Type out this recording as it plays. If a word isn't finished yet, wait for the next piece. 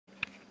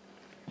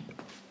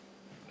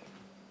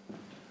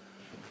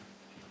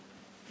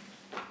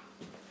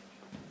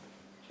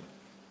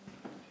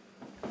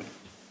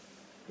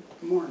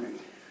morning.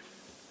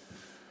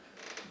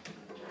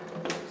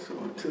 So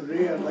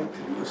today I'd like to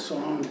do a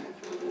song.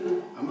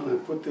 I'm going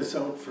to put this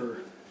out for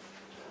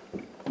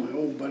my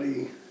old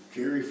buddy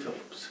Jerry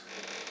Phillips.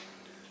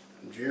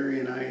 Jerry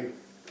and I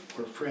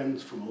were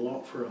friends for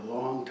a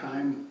long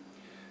time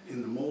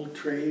in the mold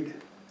trade,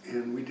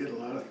 and we did a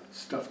lot of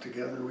stuff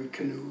together. We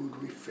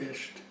canoed, we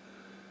fished,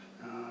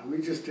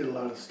 we just did a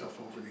lot of stuff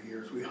over the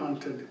years. We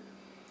hunted,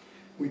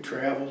 we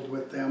traveled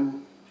with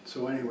them.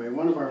 So anyway,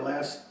 one of our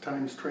last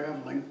times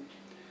traveling,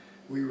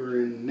 we were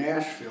in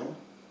Nashville,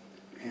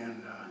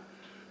 and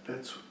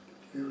it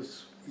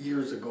was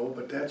years ago,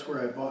 but that's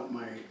where I bought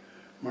my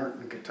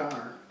Martin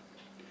guitar.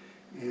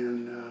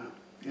 And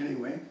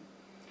anyway,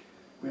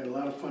 we had a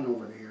lot of fun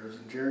over the years,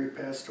 and Jerry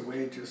passed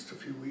away just a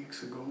few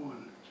weeks ago,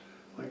 and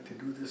I'd like to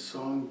do this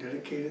song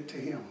dedicated to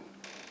him.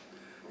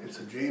 It's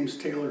a James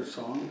Taylor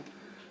song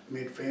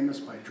made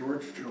famous by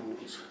George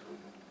Jones.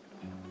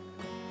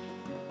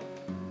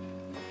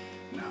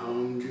 Now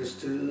I'm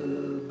just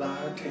a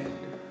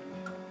bartender,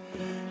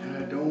 and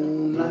I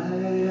don't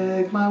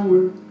like my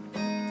work,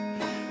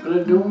 but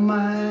I don't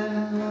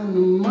mind the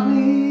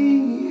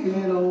money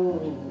at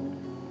all.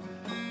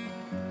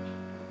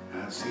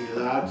 I see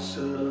lots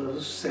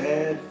of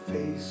sad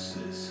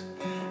faces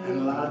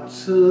and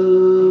lots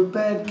of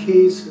bad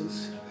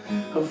cases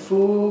of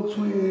folks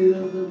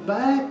with their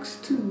backs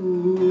to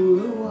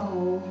the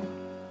wall.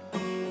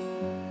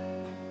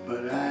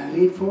 But I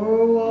need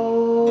four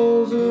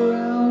walls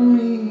around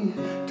me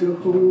to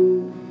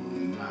hold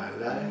my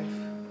life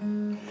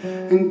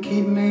and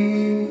keep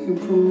me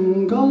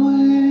from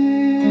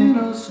going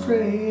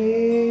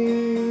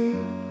astray,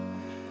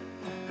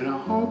 and a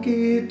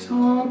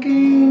honky-tonk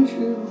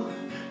angel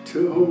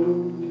to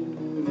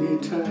hold me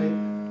tight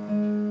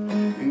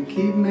and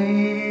keep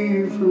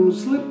me from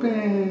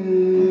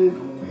slipping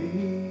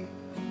away.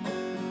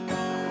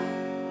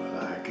 Well,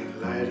 I can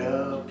light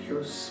up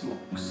your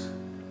smokes,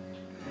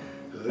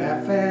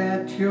 laugh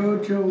at your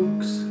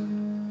jokes,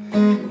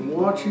 and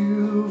watch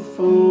you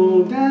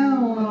fall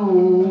down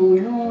on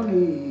your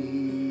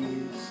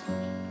knees.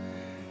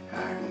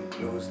 I can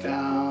close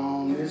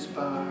down this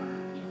bar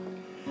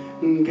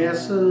and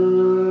gas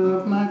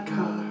up my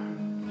car.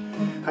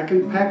 I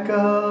can pack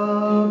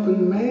up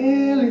and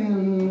mail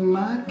in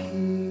my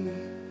key.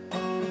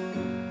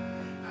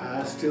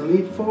 I still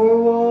need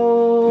four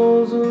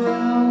walls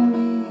around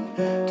me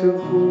to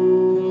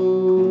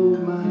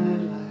hold my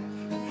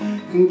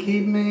life and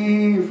keep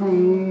me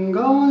from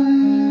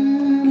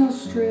going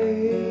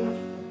astray.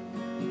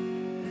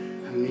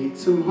 I need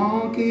some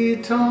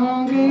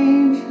honky-tonk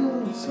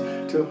angels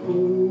to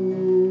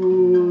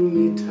hold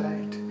me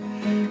tight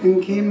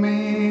and keep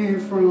me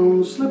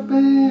from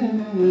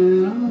slipping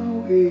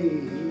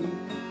away.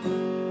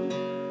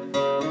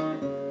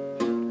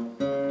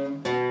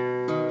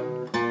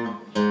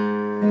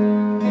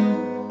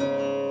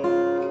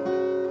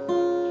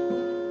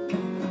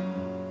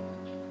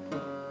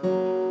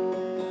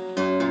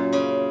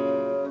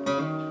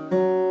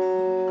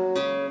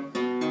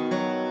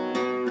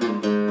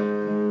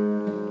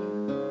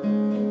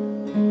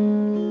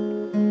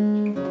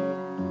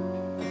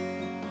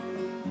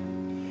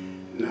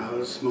 Now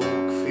the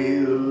smoke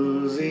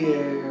fills the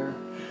air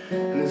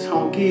in this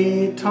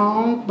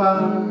honky-tonk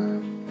bar,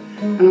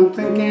 and I'm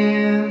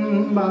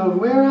thinking about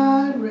where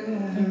I'd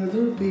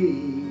rather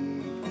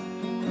be.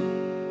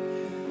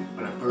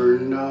 But I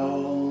burned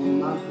all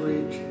my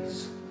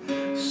bridges,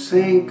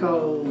 sank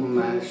all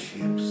my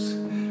ships.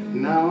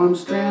 Now I'm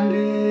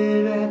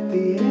stranded at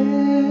the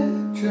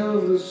edge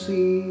of the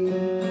sea.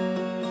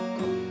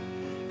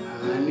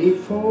 I need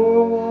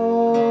four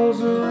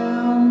walls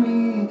around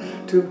me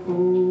to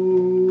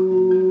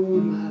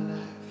hold my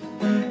life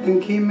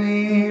and keep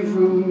me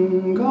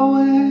from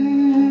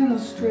going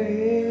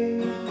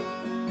astray,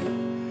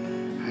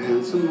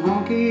 and some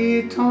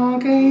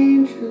honky-tonk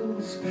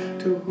angels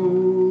to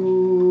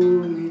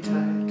hold me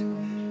tight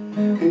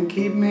and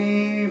keep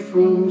me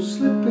from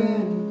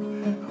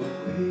slipping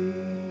away.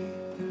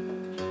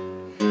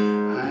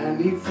 I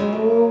need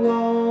four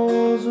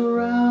walls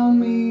around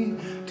me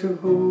to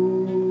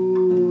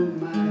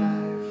hold my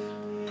life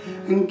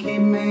and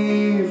keep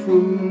me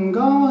from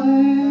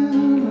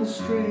going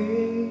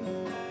astray,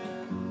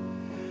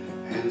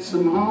 and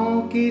some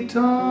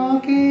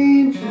honky-tonk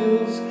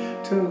angels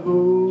to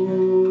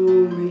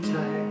hold me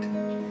tight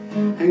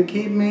and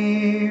keep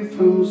me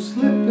from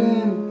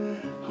slipping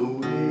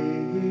away.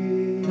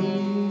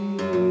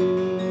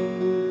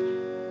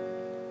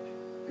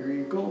 There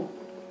you go.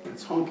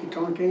 It's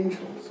Honky-Tonk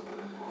Angels.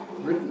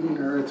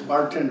 It's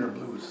Bartender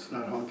Blues. It's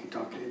not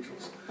Honky-Tonk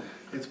Angels.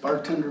 It's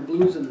Bartender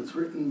Blues, and it's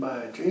written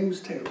by James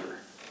Taylor.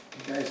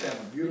 You guys have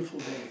a beautiful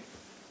day.